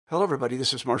Hello, everybody.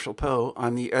 This is Marshall Poe.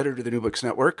 I'm the editor of the New Books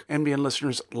Network. NBN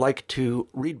listeners like to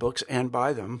read books and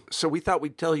buy them. So we thought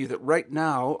we'd tell you that right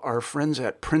now, our friends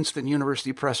at Princeton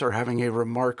University Press are having a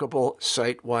remarkable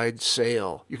site-wide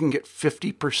sale. You can get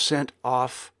 50%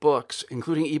 off books,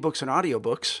 including ebooks and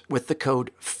audiobooks, with the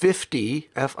code 50,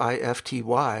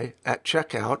 F-I-F-T-Y, at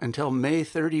checkout until May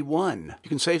 31. You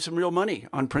can save some real money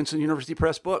on Princeton University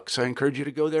Press books. I encourage you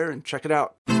to go there and check it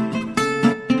out.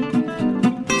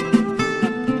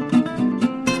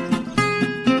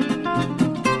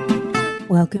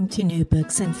 Welcome to New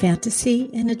Books in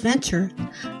Fantasy and Adventure,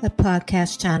 a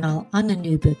podcast channel on the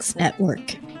New Books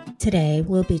Network. Today,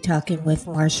 we'll be talking with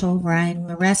Marshall Ryan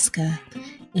Maresca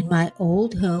in my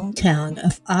old hometown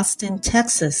of Austin,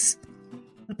 Texas,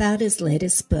 about his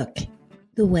latest book,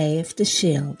 The Way of the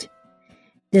Shield.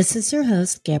 This is your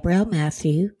host, Gabrielle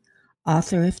Matthew,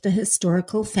 author of the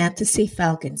historical fantasy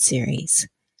Falcon series.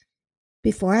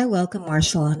 Before I welcome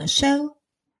Marshall on the show,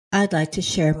 I'd like to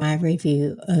share my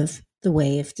review of The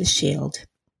Way of the Shield.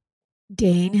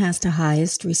 Dane has the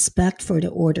highest respect for the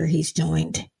order he's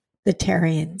joined, the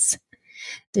Terrians.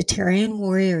 The Terrian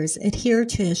warriors adhere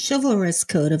to a chivalrous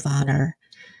code of honor,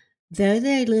 though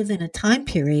they live in a time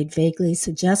period vaguely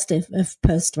suggestive of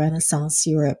post-Renaissance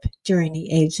Europe during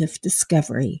the Age of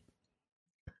Discovery.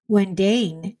 When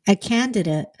Dane, a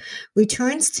candidate,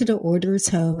 returns to the order's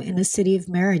home in the city of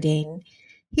Meridane,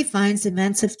 he finds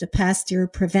events of the past year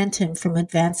prevent him from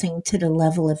advancing to the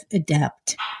level of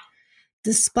adept.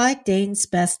 Despite Dane's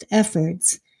best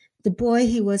efforts, the boy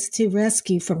he was to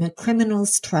rescue from a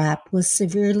criminal's trap was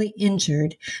severely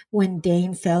injured when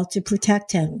Dane failed to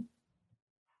protect him.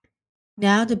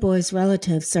 Now the boy's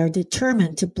relatives are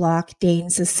determined to block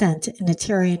Dane's ascent in the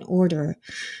Terrian order,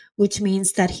 which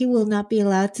means that he will not be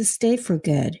allowed to stay for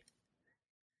good.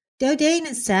 Though Dane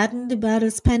is saddened about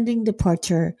his pending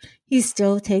departure, he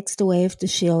still takes the Way of the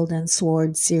Shield and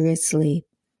Sword seriously.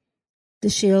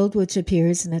 The shield, which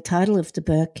appears in the title of the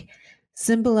book,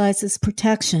 symbolizes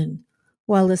protection,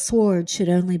 while the sword should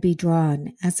only be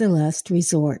drawn as a last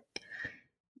resort.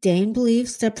 Dane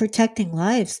believes that protecting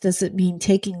lives doesn't mean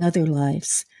taking other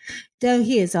lives, though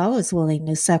he is always willing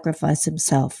to sacrifice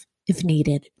himself if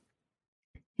needed.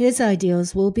 His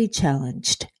ideals will be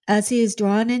challenged as he is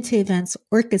drawn into events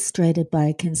orchestrated by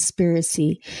a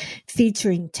conspiracy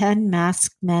featuring 10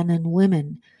 masked men and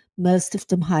women, most of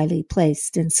them highly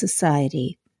placed in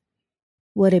society.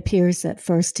 What appears at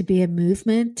first to be a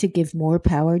movement to give more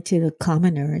power to the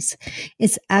commoners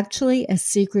is actually a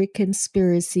secret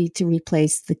conspiracy to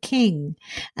replace the king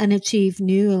and achieve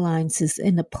new alliances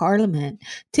in the parliament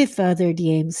to further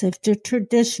the aims of the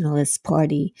traditionalist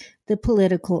party, the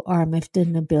political arm of the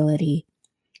nobility.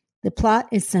 The plot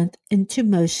is sent into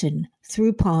motion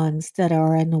through pawns that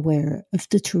are unaware of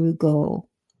the true goal.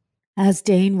 As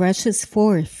Dane rushes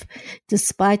forth,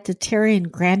 despite the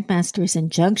Terrian Grandmaster's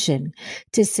injunction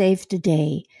to save the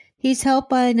day, he's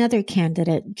helped by another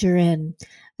candidate, Durin,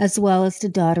 as well as the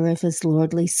daughter of his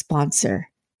lordly sponsor,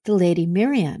 the Lady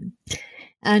Miriam,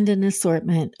 and an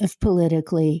assortment of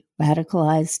politically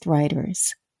radicalized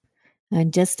writers.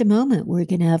 In just a moment, we're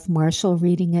going to have Marshall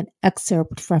reading an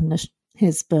excerpt from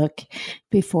his book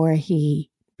before he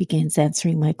begins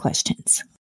answering my questions.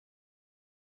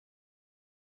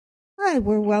 Hi,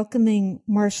 we're welcoming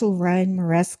Marshall Ryan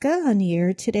Maresca on the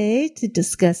air today to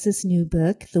discuss his new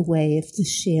book, The Way of the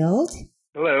Shield.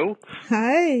 Hello.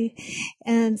 Hi.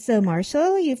 And so,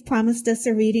 Marshall, you've promised us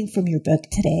a reading from your book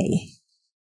today.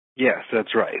 Yes,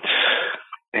 that's right.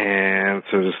 And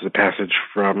so this is a passage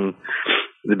from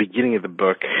the beginning of the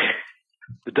book.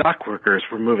 The dock workers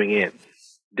were moving in.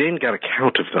 Dane got a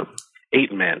count of them.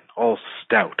 8 men, all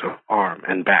stout of arm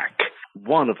and back.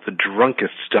 One of the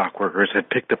drunkest dock workers had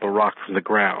picked up a rock from the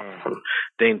ground.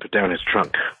 Dane put down his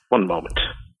trunk. One moment.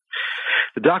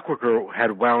 The dock worker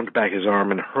had wound back his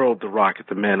arm and hurled the rock at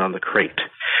the men on the crate.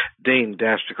 Dane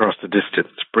dashed across the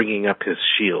distance, bringing up his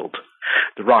shield.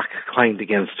 The rock clanged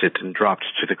against it and dropped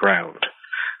to the ground.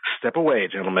 "Step away,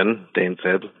 gentlemen," Dane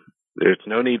said. "There's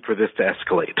no need for this to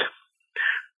escalate."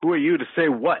 "Who are you to say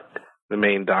what?" the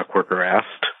main dock worker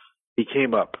asked. He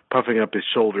came up, puffing up his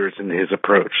shoulders in his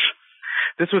approach.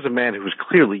 This was a man who was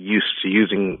clearly used to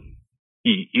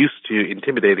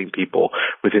intimidating people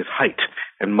with his height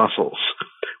and muscles.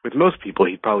 With most people,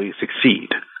 he'd probably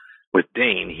succeed. With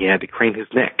Dane, he had to crane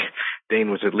his neck.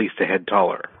 Dane was at least a head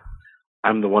taller.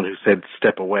 "I'm the one who said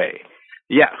step away."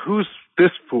 "Yeah, who's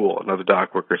this fool?" another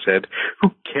dock worker said.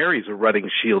 "Who carries a running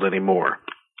shield anymore?"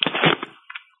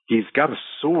 "He's got a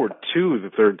sword, too," the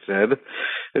third said.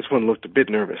 This one looked a bit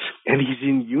nervous. "And he's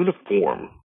in uniform.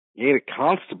 He ain't a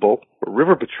constable or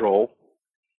river patrol.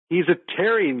 He's a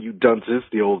Tarian, you dunces,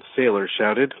 the old sailor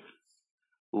shouted.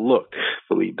 Look,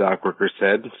 the lead dockworker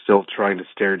said, still trying to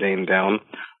stare Dane down,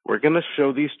 we're going to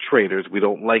show these traitors we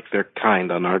don't like their kind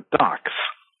on our docks.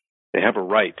 They have a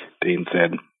right, Dane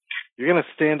said. You're going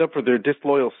to stand up for their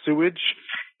disloyal sewage?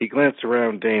 He glanced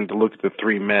around Dane to look at the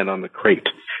three men on the crate.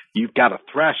 You've got a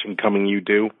thrashing coming, you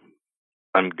do.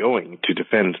 I'm going to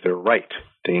defend their right,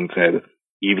 Dane said,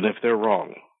 even if they're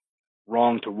wrong.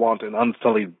 Wrong to want an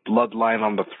unsullied bloodline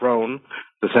on the throne,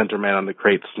 the center man on the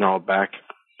crate snarled back.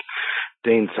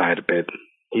 Dane sighed a bit.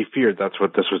 He feared that's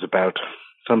what this was about.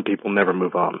 Some people never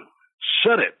move on.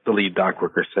 Shut it, the lead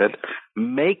dockworker said.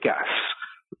 Make us.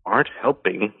 Aren't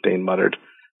helping, Dane muttered.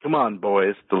 Come on,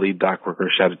 boys, the lead dockworker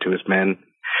shouted to his men.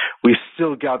 We've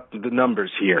still got the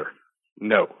numbers here.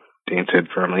 No, Dane said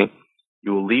firmly.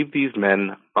 You will leave these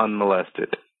men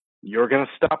unmolested. You're going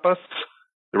to stop us?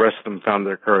 The rest of them found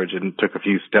their courage and took a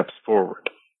few steps forward.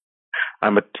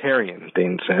 I'm a Tarian,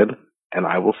 Dane said, and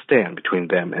I will stand between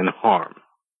them and harm.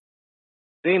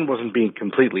 Dane wasn't being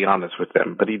completely honest with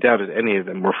them, but he doubted any of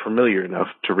them were familiar enough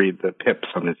to read the pips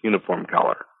on his uniform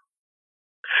collar.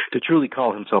 To truly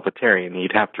call himself a Tarian,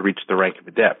 he'd have to reach the rank of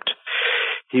adept.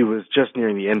 He was just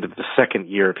nearing the end of the second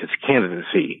year of his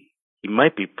candidacy. He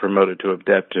might be promoted to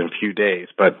adept in a few days,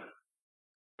 but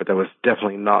that was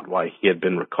definitely not why he had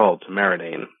been recalled to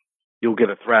Maradan. You'll get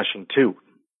a thrashing too,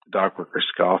 the dockworker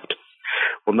scoffed.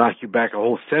 We'll knock you back a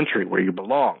whole century where you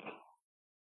belong.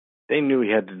 They knew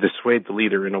he had to dissuade the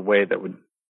leader in a way that would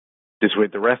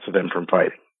dissuade the rest of them from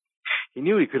fighting. He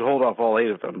knew he could hold off all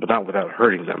 8 of them, but not without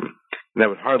hurting them, and that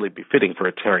would hardly be fitting for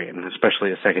a Tarian,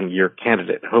 especially a second-year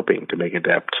candidate hoping to make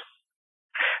adept.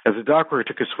 As the dockworker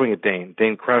took a swing at Dane,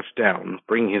 Dane crouched down,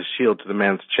 bringing his shield to the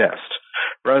man's chest.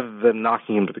 Rather than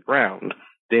knocking him to the ground,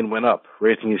 Dane went up,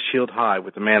 raising his shield high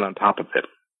with the man on top of it.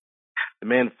 The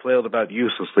man flailed about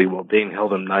uselessly while Dane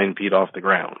held him 9 feet off the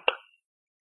ground.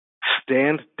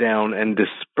 Stand down and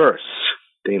disperse,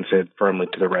 Dane said firmly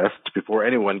to the rest, before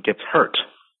anyone gets hurt.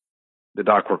 The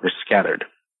dockworkers scattered.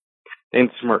 Dane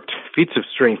smirked. Feats of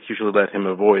strength usually let him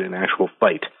avoid an actual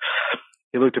fight.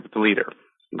 He looked up at the leader.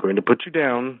 I'm going to put you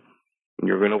down, and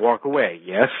you're going to walk away,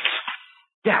 yes?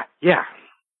 Yeah.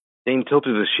 Dane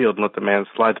tilted his shield and let the man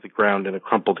slide to the ground in a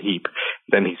crumpled heap.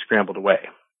 Then he scrambled away.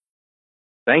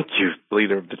 Thank you, the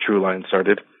leader of the True Line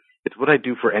started. It's what I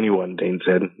do for anyone, Dane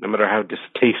said, no matter how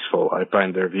distasteful I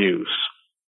find their views.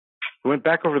 He went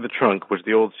back over the trunk, which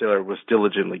the old sailor was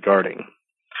diligently guarding.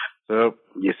 So,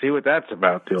 you see what that's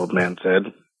about, the old man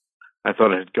said. I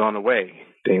thought it had gone away,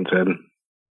 Dane said.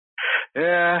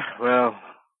 Yeah, well,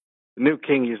 the new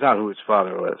king is not who his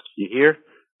father was. You hear?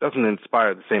 Doesn't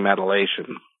inspire the same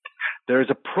adulation. There is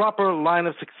a proper line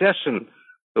of succession,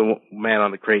 the man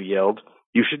on the crate yelled.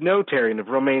 You should know, Tarian, of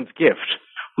Romaine's gift.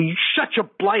 Will you shut your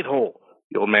blight hole?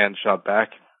 The old man shot back.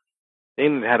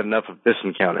 Dane had had enough of this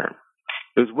encounter.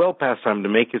 It was well past time to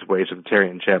make his way to the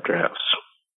Tarian chapter house.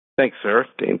 Thanks, sir,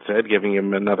 Dane said, giving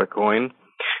him another coin.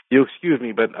 You'll excuse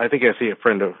me, but I think I see a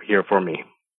friend over here for me.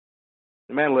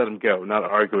 The man let him go, not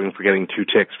arguing for getting 2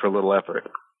 ticks for a little effort.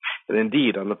 And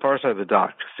indeed, on the far side of the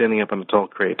dock, standing up on a tall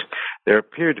crate, there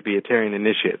appeared to be a Tarian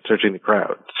initiate searching the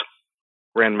crowds.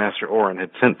 Grandmaster Orin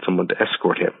had sent someone to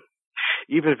escort him.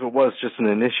 Even if it was just an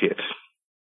initiate,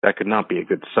 that could not be a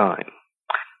good sign.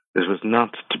 This was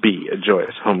not to be a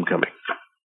joyous homecoming.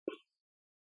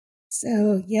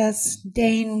 So, yes,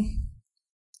 Dane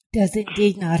does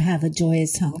indeed not have a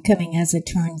joyous homecoming, as it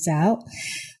turns out,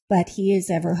 but he is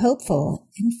ever hopeful.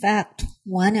 In fact,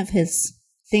 one of his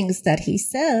things that he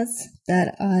says,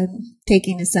 that I'm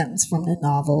taking a sentence from the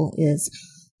novel, is,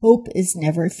 hope is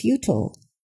never futile,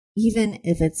 even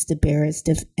if it's the barest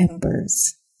of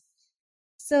embers.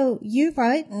 So you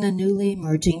write in a newly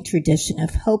emerging tradition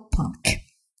of hope punk.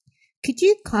 Could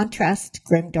you contrast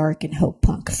grimdark and hope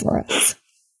punk for us?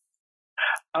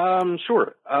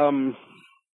 Sure.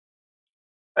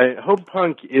 Hope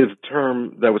punk is a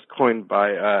term that was coined by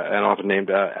an author named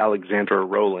Alexandra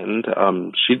Rowland.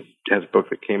 She has a book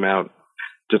that came out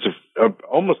just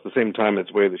almost the same time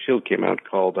as Way of the Shield came out,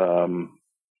 called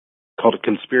A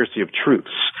Conspiracy of Truths.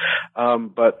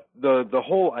 But the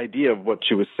whole idea of what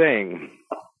she was saying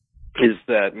is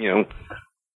that,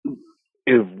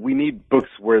 if we need books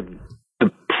where the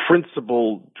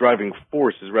principal driving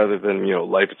force is, rather than,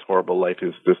 life is horrible, life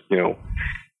is just,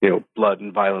 blood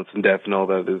and violence and death and all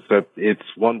that, is that it's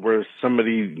one where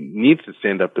somebody needs to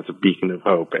stand up as a beacon of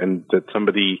hope, and that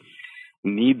somebody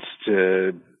needs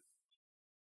to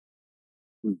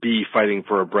be fighting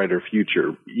for a brighter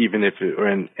future, even if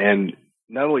and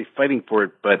not only fighting for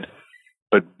it,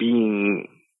 but being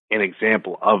an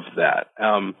example of that.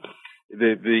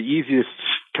 The easiest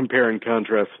compare and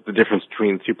contrast the difference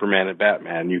between Superman and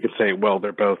Batman, you could say, well,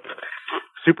 they're both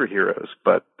superheroes,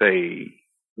 but they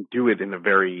do it in a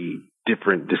very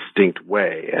different, distinct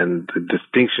way. And the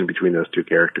distinction between those two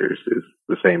characters is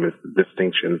the same as the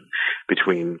distinction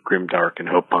between Grimdark and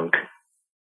Hope Punk.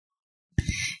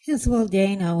 As well,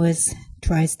 Dane always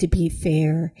tries to be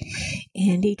fair,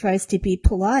 and he tries to be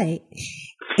polite.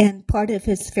 And part of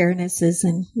his fairness is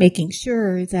in making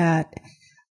sure that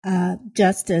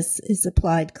justice is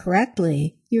applied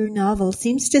correctly. Your novel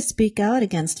seems to speak out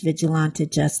against vigilante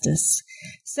justice.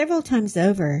 Several times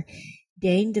over,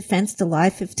 Dane defends the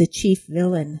life of the chief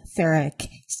villain, Theric,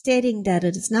 stating that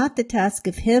it is not the task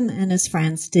of him and his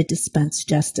friends to dispense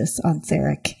justice on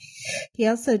Theric. He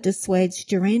also dissuades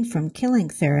Jareen from killing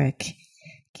Theric.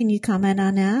 Can you comment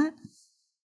on that?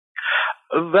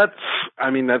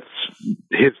 That's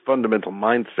his fundamental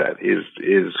mindset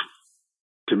is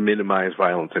to minimize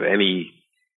violence at any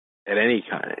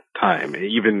time.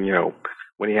 Even,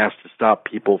 when he has to stop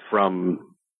people from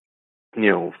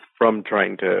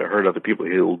trying to hurt other people,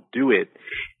 he'll do it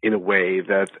in a way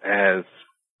that's as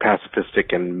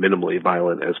pacifistic and minimally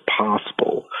violent as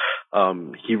possible.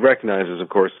 He recognizes, of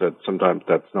course, that sometimes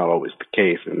that's not always the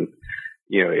case, and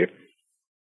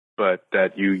but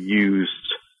that you used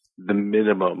the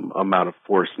minimum amount of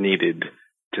force needed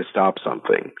to stop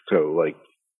something. So,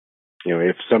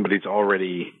 if somebody's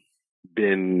already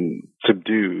been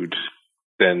subdued,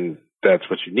 then that's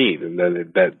what you need, and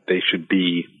then that they should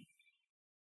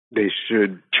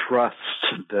trust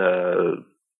the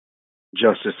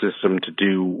justice system to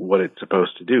do what it's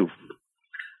supposed to do.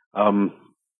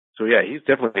 So yeah, he's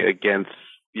definitely against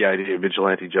the idea of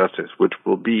vigilante justice, which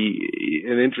will be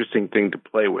an interesting thing to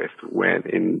play with when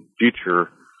in future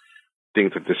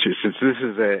things like this. Since this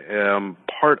is a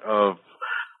part of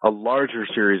a larger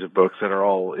series of books that are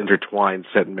all intertwined,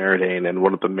 set in Meridain, and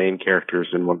one of the main characters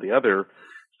in one of the other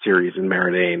series in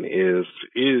Meridain is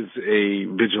a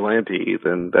vigilante,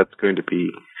 then that's going to be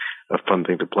a fun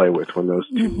thing to play with when those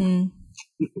two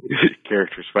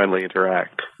characters finally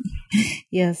interact.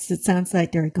 Yes, it sounds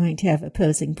like they're going to have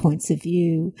opposing points of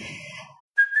view.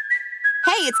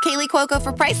 Hey, it's Kaylee Cuoco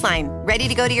for Priceline. Ready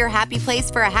to go to your happy place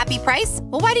for a happy price?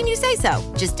 Well, why didn't you say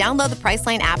so? Just download the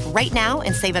Priceline app right now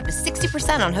and save up to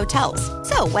 60% on hotels.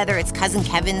 So whether it's Cousin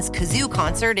Kevin's Kazoo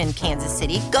Concert in Kansas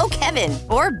City, go Kevin,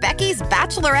 or Becky's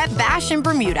Bachelorette Bash in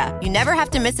Bermuda, you never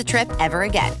have to miss a trip ever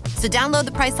again. So download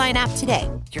the Priceline app today.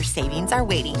 Your savings are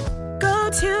waiting. Go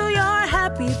to your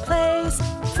happy place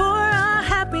for a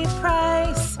happy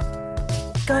price.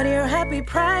 Go to your happy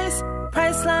price,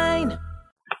 Priceline.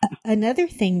 Another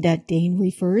thing that Dane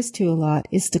refers to a lot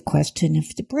is the question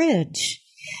of the bridge.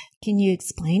 Can you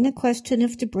explain the question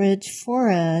of the bridge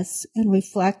for us and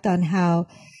reflect on how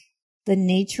the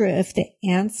nature of the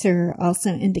answer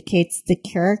also indicates the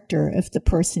character of the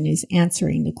person who's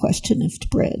answering the question of the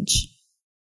bridge?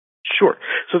 Sure.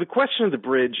 So the question of the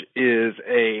bridge is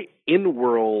a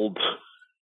in-world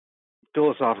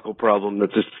philosophical problem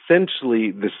that's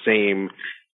essentially the same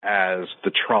as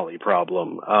the trolley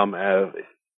problem,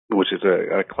 which is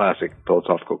a classic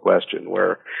philosophical question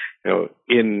where,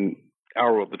 in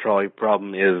our world, the trolley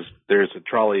problem is there's a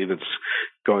trolley that's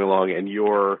going along and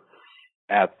you're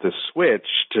at the switch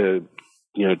to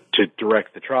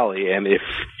direct the trolley. And if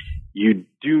you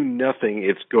do nothing,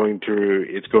 it's going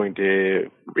to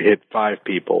hit 5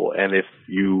 people. And if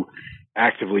you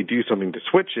actively do something to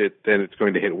switch it, then it's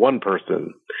going to hit 1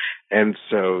 person. And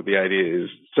so the idea is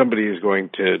somebody is going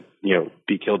to,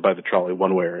 be killed by the trolley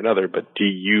one way or another, but do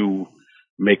you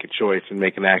make a choice and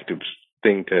make an active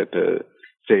thing to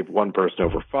save 1 person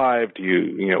over 5? Do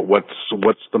you,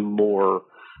 what's the more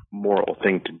moral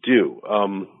thing to do?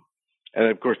 And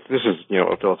of course, this is,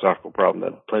 a philosophical problem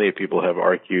that plenty of people have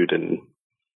argued and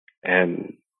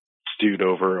stewed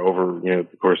over, the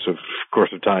course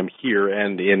of time here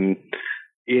and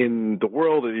in the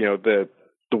world.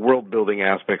 The world building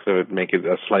aspects of it make it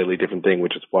a slightly different thing,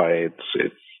 which is why it's the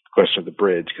question of the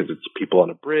bridge, because it's people on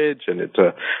a bridge and it's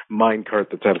a mine cart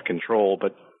that's out of control.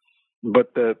 But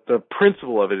the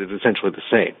principle of it is essentially the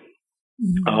same.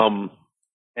 Mm-hmm.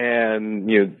 And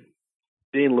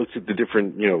Dane looks at the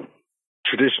different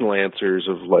traditional answers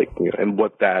of and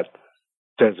what that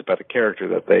says about a character,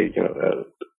 that they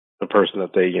a person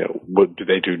that they do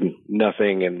they do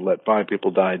nothing and let 5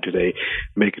 people die? Do they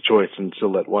make a choice and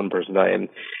still let 1 person die? And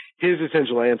his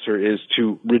essential answer is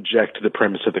to reject the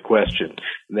premise of the question,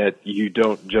 that you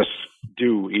don't just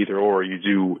do either or, you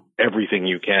do everything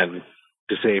you can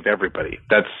to save everybody.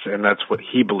 That's what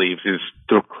he believes is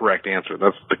the correct answer.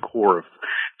 That's the core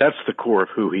of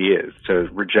who he is, to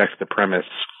reject the premise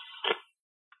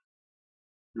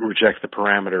reject the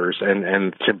parameters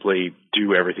and simply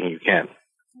do everything you can.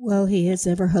 Well, he is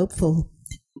ever hopeful.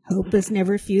 Hope is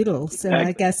never futile. So Exactly.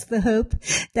 I guess the hope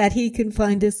that he can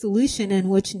find a solution in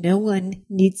which no one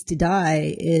needs to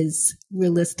die is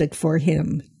realistic for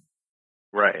him.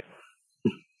 Right.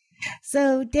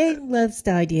 So Dane loves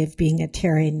the idea of being a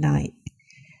Tarian knight.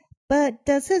 But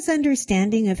does his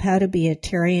understanding of how to be a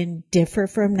Tarian differ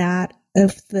from that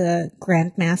of the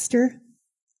Grandmaster?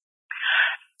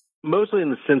 Mostly in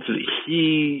the sense that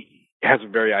he has a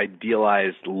very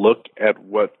idealized look at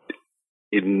what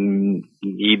it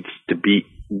needs to be,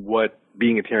 what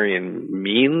being a Tarian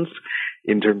means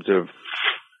in terms of,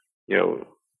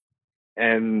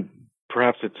 and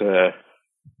perhaps it's a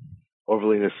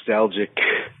overly nostalgic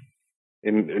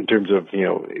in terms of,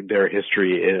 their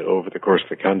history over the course of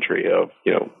the country of,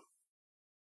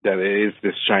 that it is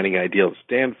this shining ideal it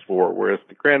stands for, whereas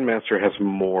the Grandmaster has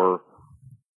more,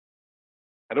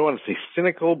 I don't want to say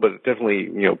cynical, but definitely,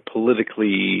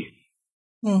 politically,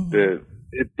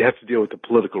 it has to deal with the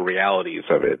political realities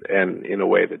of it, and in a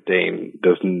way that Dane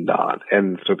does not.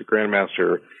 And so the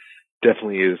Grandmaster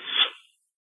definitely is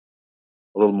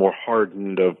a little more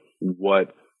hardened of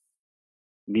what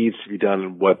needs to be done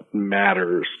and what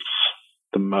matters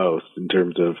the most in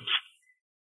terms of.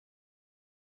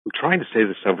 I'm trying to say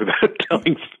this stuff without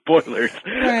telling spoilers.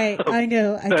 Right, I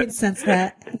know. I can sense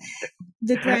that.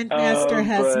 The Grandmaster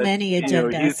has many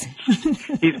agendas.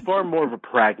 He's far more of a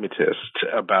pragmatist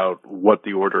about what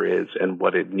the Order is and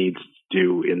what it needs to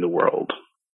do in the world.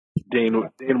 Dane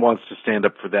wants to stand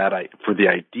up for that, for the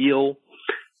ideal,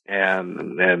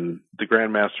 and the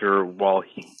Grandmaster, while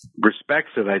he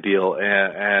respects that ideal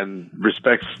and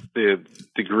respects the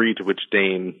degree to which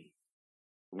Dane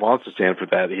wants to stand for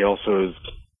that, he also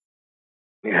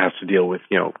has to deal with,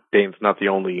 Dane's not the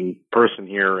only person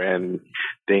here, and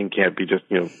Dane can't be just,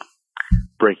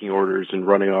 breaking orders and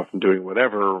running off and doing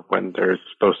whatever when there's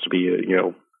supposed to be,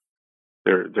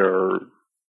 there are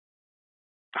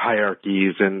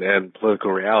hierarchies and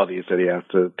political realities that he has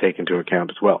to take into account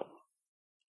as well.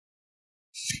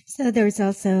 So there's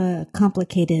also a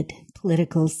complicated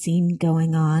political scene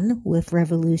going on with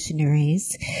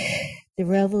revolutionaries. The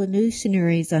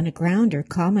revolutionaries on the ground are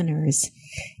commoners.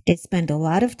 They spend a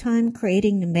lot of time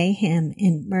creating the mayhem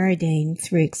in Maradan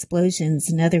through explosions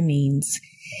and other means.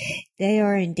 They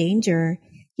are in danger,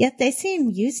 yet they seem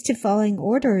used to following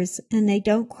orders, and they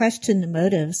don't question the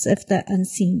motives of the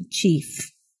unseen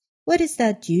chief. What is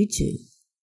that due to?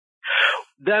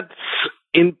 That's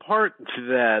in part to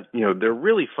that, they're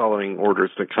really following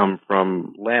orders that come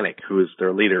from Lannick, who is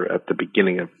their leader at the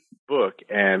beginning of the book.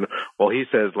 And while he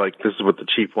says, this is what the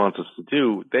chief wants us to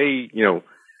do,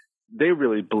 they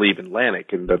really believe in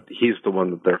Lannick and that he's the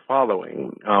one that they're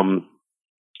following.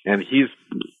 And he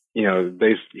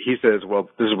says, well,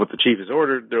 this is what the chief has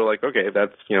ordered. They're like, okay,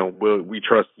 that's, we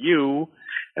trust you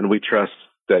and we trust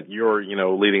that you're,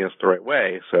 leading us the right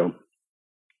way. So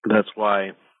that's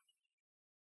why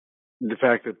the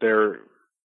fact that they're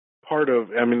part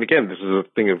of, again, this is a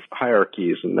thing of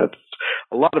hierarchies, and that's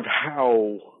a lot of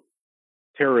how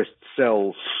terrorist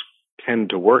cells tend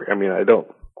to work. I don't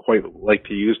quite like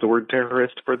to use the word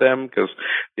terrorist for them because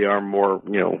they are more,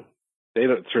 they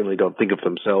certainly don't think of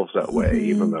themselves that way,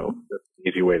 even though that's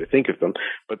an easy way to think of them.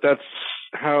 But that's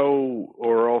how,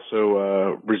 or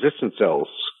also resistance cells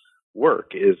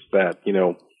work, is that,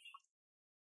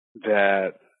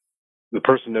 that the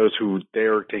person knows who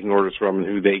they're taking orders from and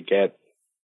who they get,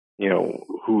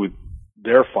 who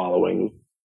they're following,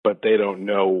 but they don't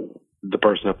know the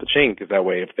person up the chain, because that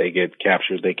way if they get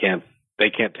captured, they can't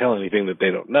tell anything that they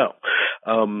don't know.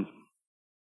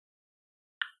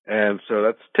 And so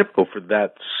that's typical for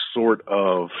that sort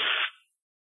of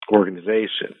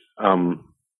organization.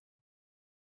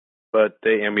 But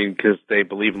because they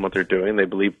believe in what they're doing, they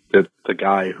believe that the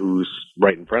guy who's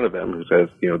right in front of them, who says,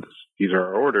 these are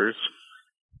our orders,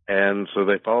 and so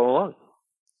they follow along.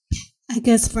 I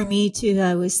guess for me too,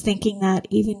 I was thinking that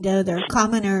even though they're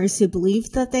commoners who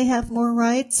believe that they have more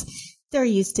rights, they're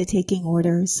used to taking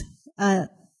orders.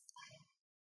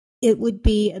 It would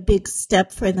be a big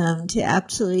step for them to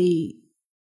actually,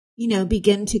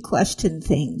 begin to question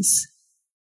things.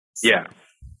 Yeah.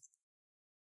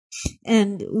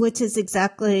 And which is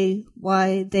exactly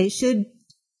why they should,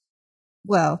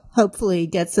 hopefully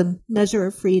get some measure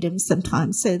of freedom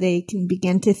sometimes so they can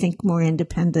begin to think more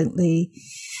independently.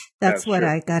 That's what true.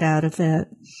 I got out of it.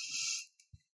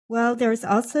 Well, there's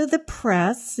also the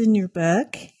press in your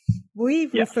book. We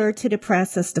refer to the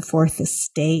press as the fourth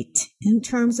estate in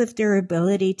terms of their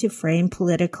ability to frame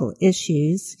political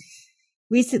issues.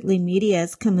 Recently, media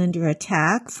has come under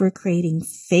attack for creating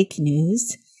fake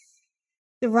news.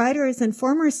 The writers and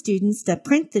former students that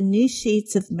print the news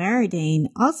sheets of Maraudane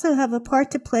also have a part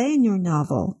to play in your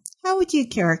novel. How would you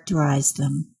characterize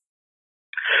them?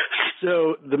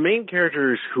 So the main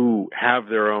characters who have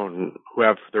their own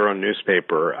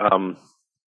newspaper,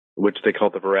 which they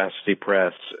call the Veracity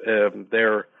Press,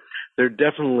 they're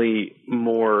definitely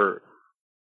more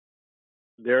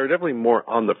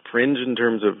on the fringe in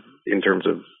terms of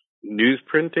news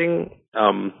printing.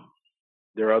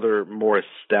 There are other more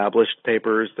established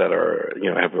papers that are,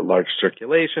 have a large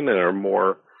circulation and are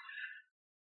more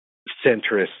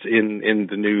centrist in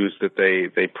the news that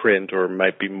they print, or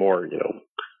might be more,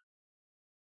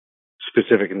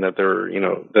 specific in that they're,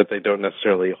 that they don't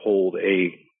necessarily hold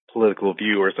a political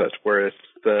view or such. Whereas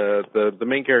the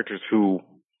main characters who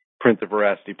print the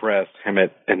Veracity Press,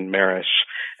 Hemet and Marish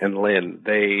and Lynn,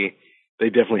 they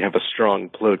definitely have a strong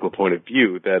political point of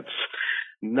view that's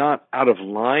not out of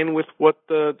line with what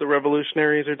the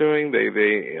revolutionaries are doing.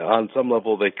 They on some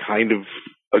level they kind of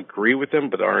agree with them,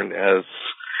 but aren't as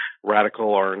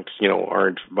radical, aren't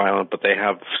violent, but they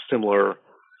have similar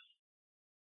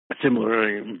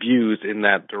views in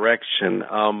that direction.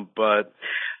 But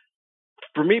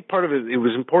for me, part of it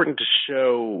was important to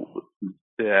show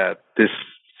that this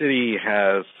city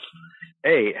has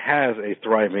a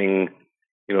thriving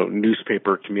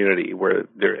newspaper community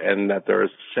that there are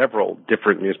several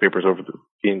different newspapers over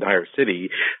the entire city.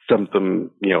 Some of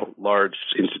them, large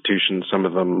institutions, some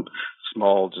of them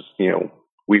small, just,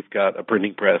 we've got a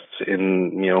printing press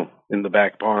in the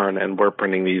back barn, and we're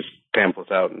printing these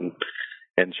pamphlets out and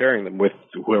sharing them with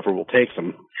whoever will take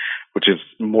them, which is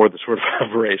more the sort of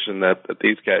operation that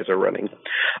these guys are running.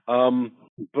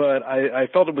 But I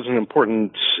felt it was an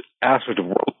important aspect of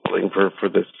world building for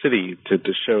the city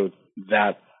to show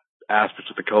that aspect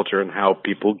of the culture and how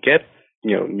people get,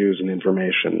 news and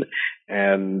information,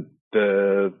 and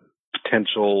the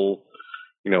potential,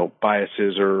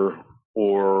 biases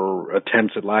or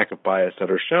attempts at lack of bias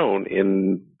that are shown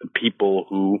in the people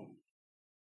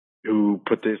who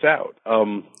put this out.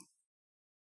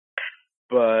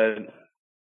 But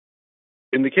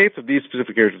in the case of these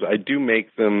specific characters, I do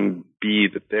make them be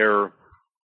that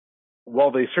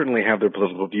while they certainly have their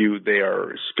political view, they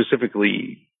are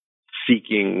specifically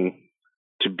seeking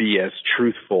to be as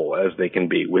truthful as they can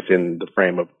be within the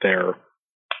frame of their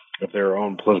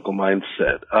own political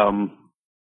mindset.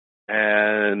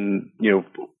 And,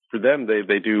 for them,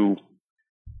 they do,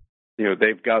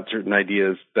 they've got certain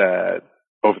ideas that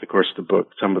over the course of the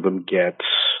book, some of them get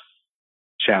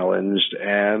challenged,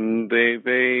 and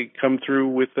they come through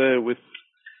with a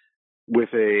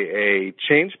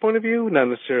change point of view, not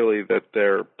necessarily that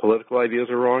their political ideas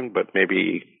are wrong, but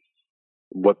maybe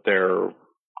what how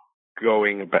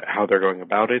they're going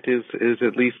about it is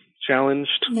at least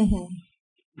challenged. Mm-hmm.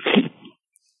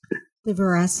 The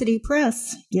Veracity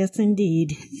Press, yes,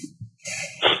 indeed.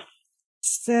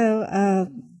 So,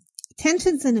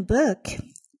 tensions in a book,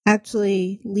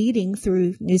 actually leading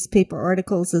through newspaper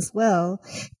articles as well,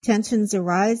 tensions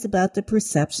arise about the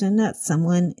perception that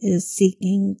someone is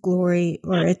seeking glory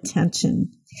or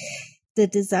attention. The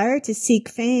desire to seek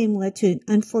fame led to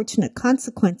unfortunate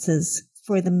consequences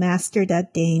for the master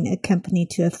that Dane accompanied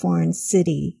to a foreign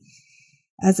city,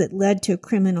 as it led to a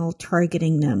criminal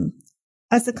targeting them.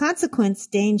 As a consequence,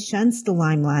 Dane shuns the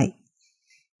limelight,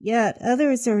 yet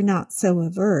others are not so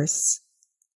averse.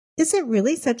 Is it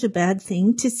really such a bad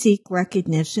thing to seek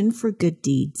recognition for good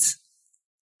deeds?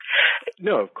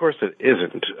 No, of course it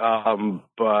isn't.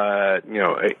 But,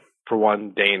 for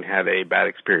one, Dane had a bad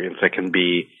experience that can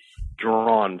be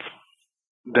drawn,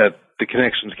 that the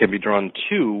connections can be drawn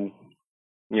to,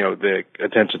 the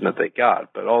attention that they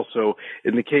got. But also,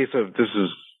 in the case of, this is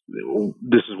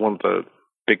one of the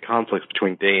big conflicts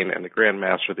between Dane and the Grand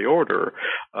Master of the Order,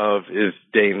 is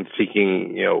Dane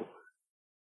seeking,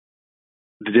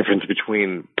 the difference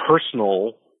between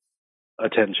personal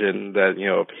attention that,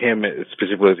 of him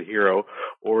specifically as a hero,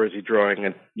 or is he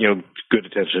drawing, good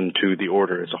attention to the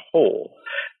Order as a whole?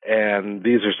 And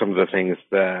these are some of the things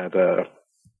that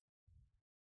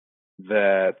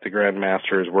the Grand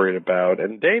Master is worried about.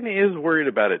 And Dane is worried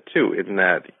about it too, in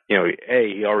that,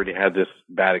 he already had this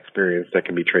bad experience that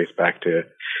can be traced back to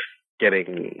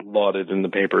getting lauded in the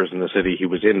papers in the city he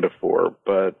was in before.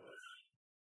 But,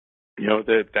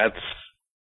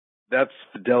 that's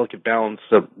the delicate balance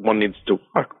that one needs to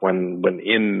walk when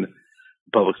in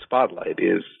public spotlight,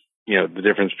 is, the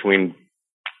difference between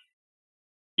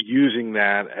using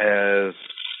that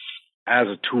as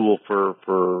a tool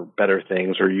for better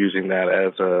things, or using that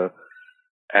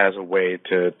as a way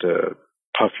to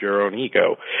puff your own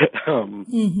ego. And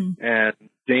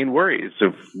Dane worries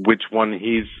of which one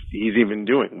he's even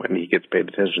doing when he gets paid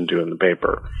attention to in the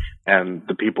paper, and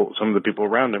some of the people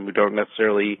around him who don't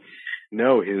necessarily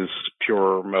know his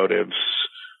pure motives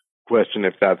question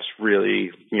if that's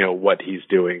really what he's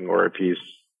doing or if he's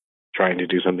trying to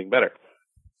do something better.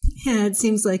 Yeah, it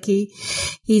seems like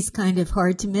he's kind of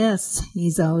hard to miss.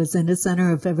 He's always in the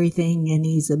center of everything, and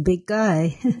he's a big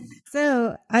guy.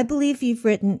 So I believe you've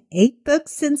written 8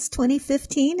 books since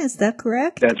 2015. Is that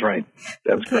correct? That's right.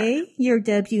 That's correct. Your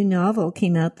debut novel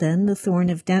came out then, The Thorn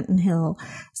of Denton Hill.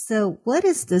 So what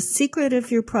is the secret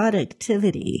of your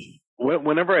productivity?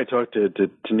 Whenever I talk to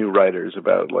new writers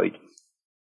about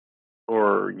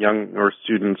or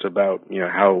students about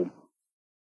how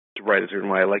to write a certain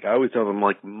way, I always tell them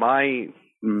my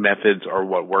methods are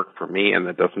what work for me, and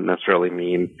that doesn't necessarily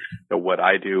mean that what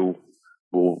I do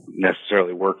will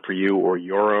necessarily work for you or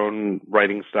your own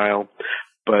writing style.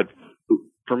 But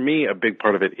for me, a big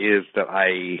part of it is that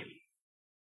I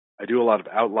do a lot of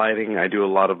outlining. I do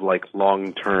a lot of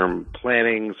long-term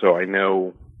planning, so I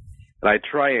know, and I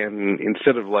try and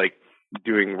instead of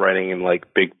doing writing in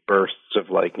big bursts of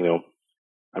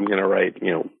I'm going to write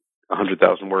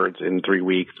 100,000 words in 3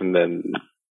 weeks and then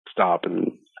stop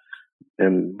and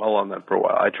mull on that for a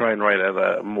while. I try and write at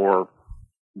a more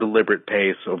deliberate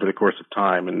pace over the course of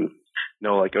time and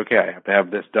know okay, I have to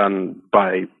have this done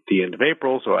by the end of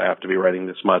April, so I have to be writing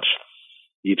this much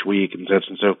each week and such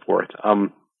and so forth.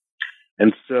 And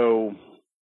so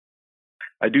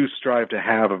I do strive to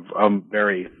have a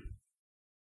very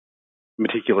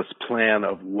meticulous plan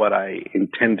of what I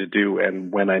intend to do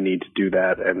and when I need to do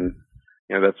that. And,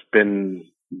 that's been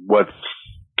what's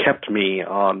kept me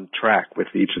on track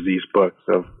with each of these books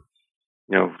of,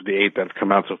 the 8 that have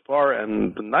come out so far.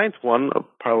 And the 9th one, of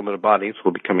Parliament of Bodies,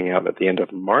 will be coming out at the end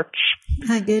of March.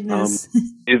 My goodness.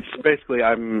 It's basically,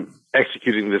 I'm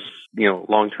executing this,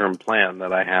 long-term plan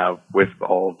that I have with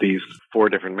all of these 4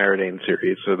 different Meridane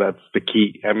series. So that's the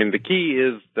key. I mean, the key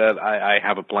is that I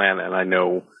have a plan and I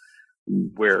know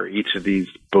where each of these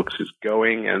books is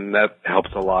going, and that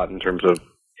helps a lot in terms of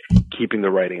keeping the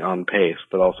writing on pace.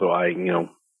 But also I,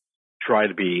 try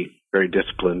to be very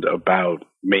disciplined about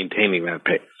maintaining that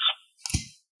pace.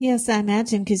 Yes, I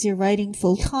imagine, because you're writing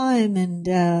full time, and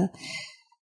there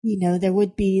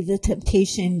would be the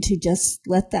temptation to just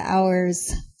let the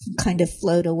hours kind of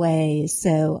float away.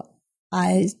 So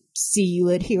I see you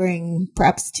adhering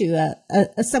perhaps to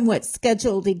a somewhat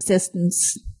scheduled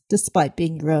existence despite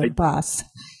being your own boss.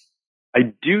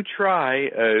 I do try.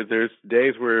 There's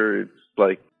days where it's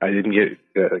I didn't get,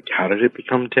 how did it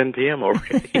become 10 p.m.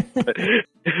 already?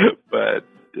 but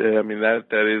I mean,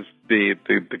 that is the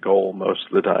goal most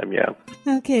of the time, yeah.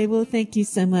 Okay, well, thank you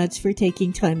so much for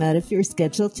taking time out of your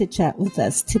schedule to chat with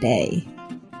us today.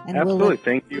 And absolutely.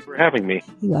 Thank you for having me.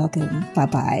 You're welcome.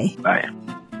 Bye-bye. Bye.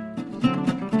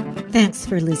 Thanks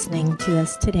for listening to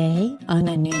us today on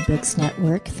the New Books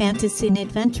Network Fantasy and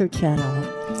Adventure Channel.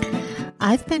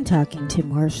 I've been talking to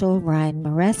Marshall Ryan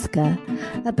Maresca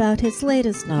about his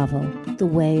latest novel, The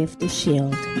Way of the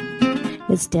Shield.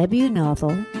 His debut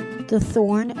novel, The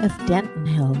Thorn of Denton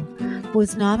Hill,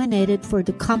 was nominated for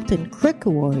the Compton Crick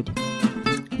Award.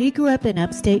 He grew up in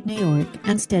upstate New York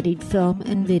and studied film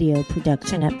and video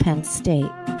production at Penn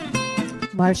State.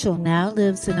 Marshall now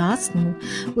lives in Austin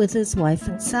with his wife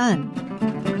and son.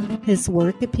 His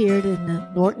work appeared in the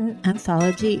Norton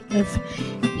Anthology of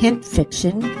Hint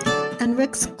Fiction and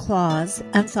Rick's Claus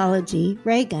anthology,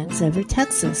 Rayguns Over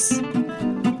Texas.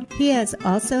 He has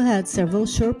also had several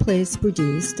short plays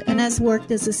produced and has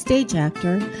worked as a stage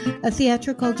actor, a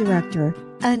theatrical director,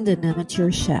 and an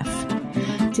amateur chef.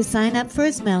 To sign up for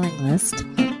his mailing list,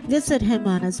 visit him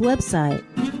on his website,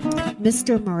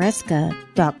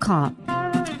 mrmaresca.com.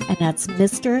 And that's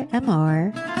Mr.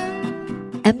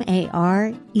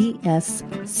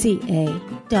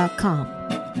 MrMaresca.com.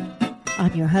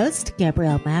 I'm your host,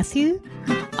 Gabrielle Matthew,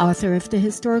 author of the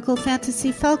historical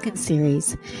fantasy Falcon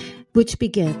series, which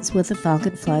begins with The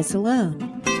Falcon Flies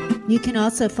Alone. You can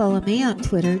also follow me on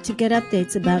Twitter to get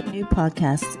updates about new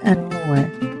podcasts and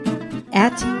more.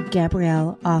 At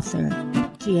Gabrielle Author,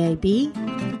 Gabrielle,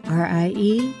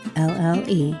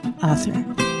 author.